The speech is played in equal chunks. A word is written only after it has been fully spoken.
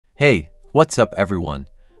Hey, what's up everyone?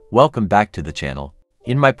 Welcome back to the channel.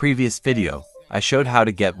 In my previous video, I showed how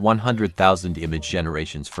to get 100,000 image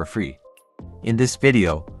generations for free. In this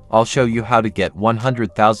video, I'll show you how to get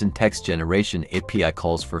 100,000 text generation API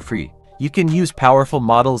calls for free. You can use powerful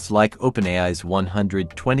models like OpenAI's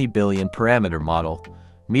 120 billion parameter model,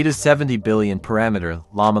 Meta's 70 billion parameter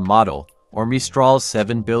Llama model, or Mistral's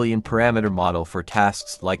 7 billion parameter model for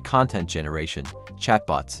tasks like content generation,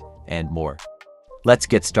 chatbots, and more. Let's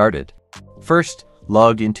get started. First,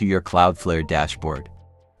 log into your Cloudflare dashboard.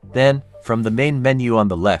 Then, from the main menu on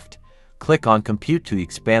the left, click on Compute to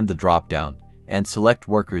expand the drop-down, and select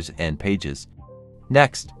Workers and Pages.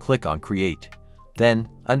 Next, click on Create. Then,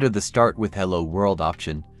 under the Start with Hello World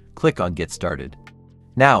option, click on Get Started.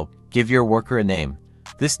 Now, give your worker a name.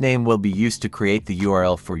 This name will be used to create the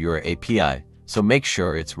URL for your API, so make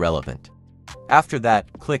sure it's relevant. After that,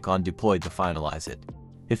 click on Deploy to finalize it.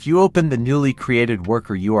 If you open the newly created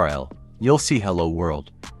worker URL, you'll see Hello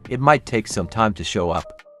World. It might take some time to show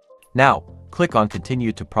up. Now, click on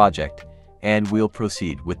Continue to Project, and we'll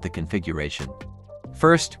proceed with the configuration.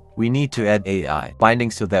 First, we need to add AI binding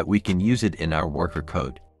so that we can use it in our worker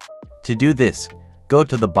code. To do this, go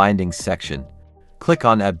to the Bindings section, click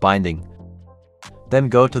on Add Binding, then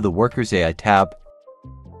go to the Workers AI tab,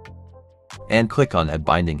 and click on Add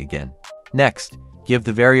Binding again. Next, give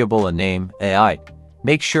the variable a name, AI.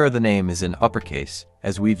 Make sure the name is in uppercase,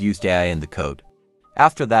 as we've used AI in the code.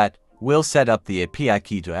 After that, we'll set up the API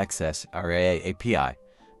key to access our AI API.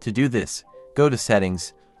 To do this, go to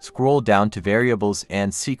Settings, scroll down to Variables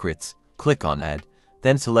and Secrets, click on Add,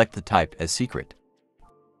 then select the type as secret.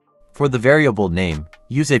 For the variable name,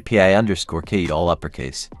 use API_key all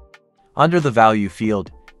uppercase. Under the value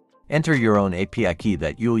field, enter your own API key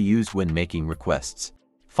that you'll use when making requests.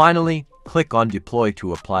 Finally, click on Deploy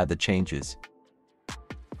to apply the changes.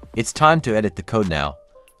 It's time to edit the code now,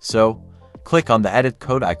 so click on the Edit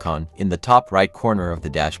Code icon in the top right corner of the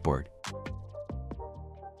dashboard.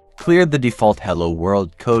 Clear the default Hello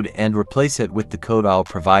World code and replace it with the code I'll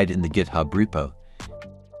provide in the GitHub repo.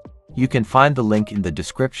 You can find the link in the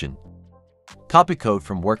description. Copy code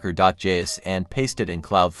from worker.js and paste it in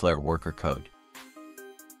Cloudflare Worker code.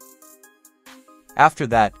 After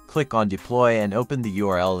that, click on Deploy and open the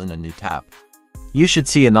URL in a new tab. You should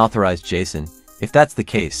see an authorized JSON. If that's the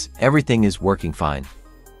case, everything is working fine.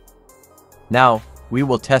 Now, we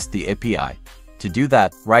will test the API. To do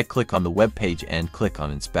that, right-click on the web page and click on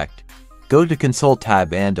Inspect. Go to Console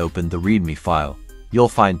tab and open the README file. You'll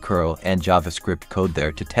find curl and JavaScript code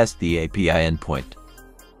there to test the API endpoint.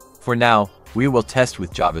 For now, we will test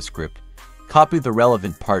with JavaScript. Copy the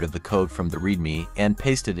relevant part of the code from the README and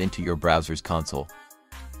paste it into your browser's console.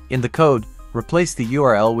 In the code, replace the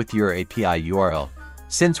URL with your API URL.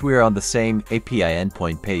 Since we're on the same API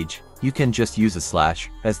endpoint page, you can just use a slash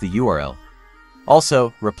as the URL.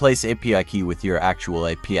 Also, replace API key with your actual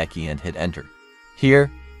API key and hit enter.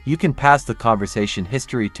 Here, you can pass the conversation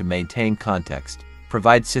history to maintain context,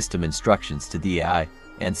 provide system instructions to the AI,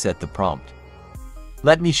 and set the prompt.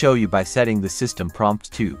 Let me show you by setting the system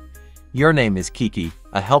prompt to your name is Kiki,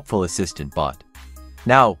 a helpful assistant bot.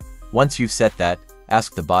 Now, once you've set that,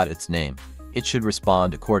 ask the bot its name. It should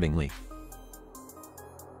respond accordingly.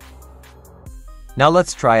 Now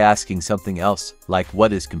let's try asking something else, like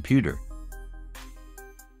what is computer?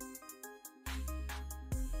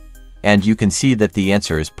 And you can see that the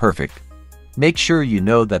answer is perfect. Make sure you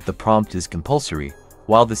know that the prompt is compulsory,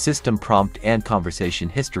 while the system prompt and conversation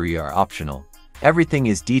history are optional. Everything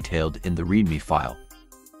is detailed in the README file.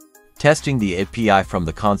 Testing the API from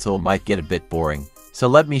the console might get a bit boring, so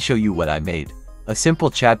let me show you what I made. A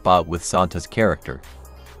simple chatbot with Santa's character.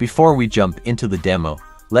 Before we jump into the demo,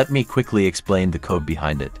 let me quickly explain the code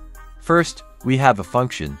behind it. First, we have a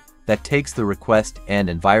function that takes the request and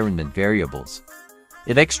environment variables.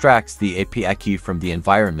 It extracts the API key from the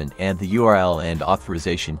environment and the URL and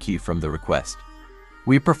authorization key from the request.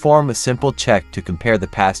 We perform a simple check to compare the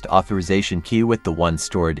past authorization key with the one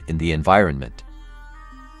stored in the environment.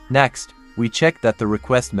 Next, we check that the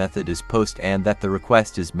request method is post and that the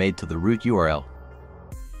request is made to the root URL.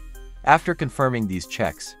 After confirming these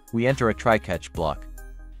checks, we enter a try-catch block.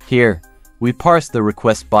 Here, we parse the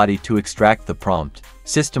request body to extract the prompt,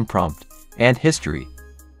 system prompt, and history.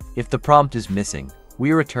 If the prompt is missing,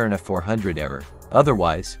 we return a 400 error.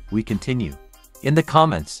 Otherwise, we continue. In the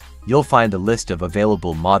comments, you'll find a list of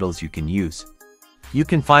available models you can use. You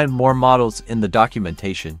can find more models in the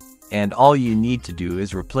documentation, and all you need to do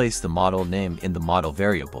is replace the model name in the model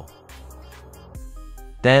variable.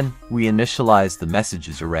 Then, we initialize the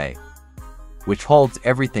messages array, which holds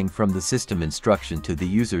everything from the system instruction to the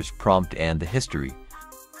user's prompt and the history.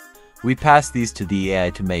 We pass these to the AI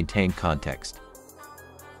to maintain context.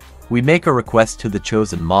 We make a request to the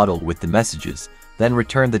chosen model with the messages, then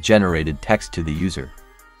return the generated text to the user.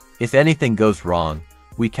 If anything goes wrong,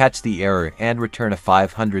 we catch the error and return a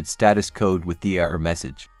 500 status code with the error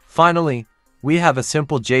message. Finally, we have a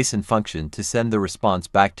simple JSON function to send the response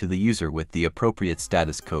back to the user with the appropriate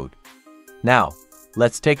status code. Now,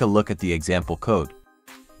 let's take a look at the example code.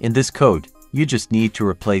 In this code, you just need to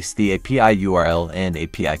replace the API URL and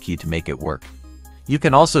API key to make it work. You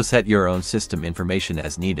can also set your own system information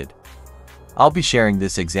as needed. I'll be sharing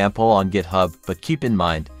this example on GitHub, but keep in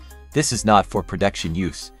mind, this is not for production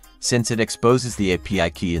use, since it exposes the API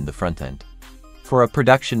key in the front end. For a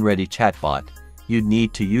production-ready chatbot, you'd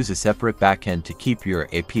need to use a separate backend to keep your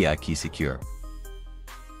API key secure.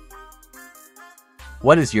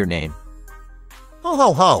 What is your name? Ho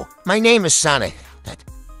ho ho, my name is Sonic.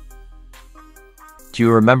 Do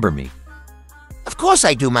you remember me? Of course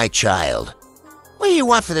I do, my child. What do you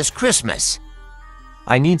want for this Christmas?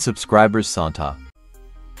 I need subscribers, Santa.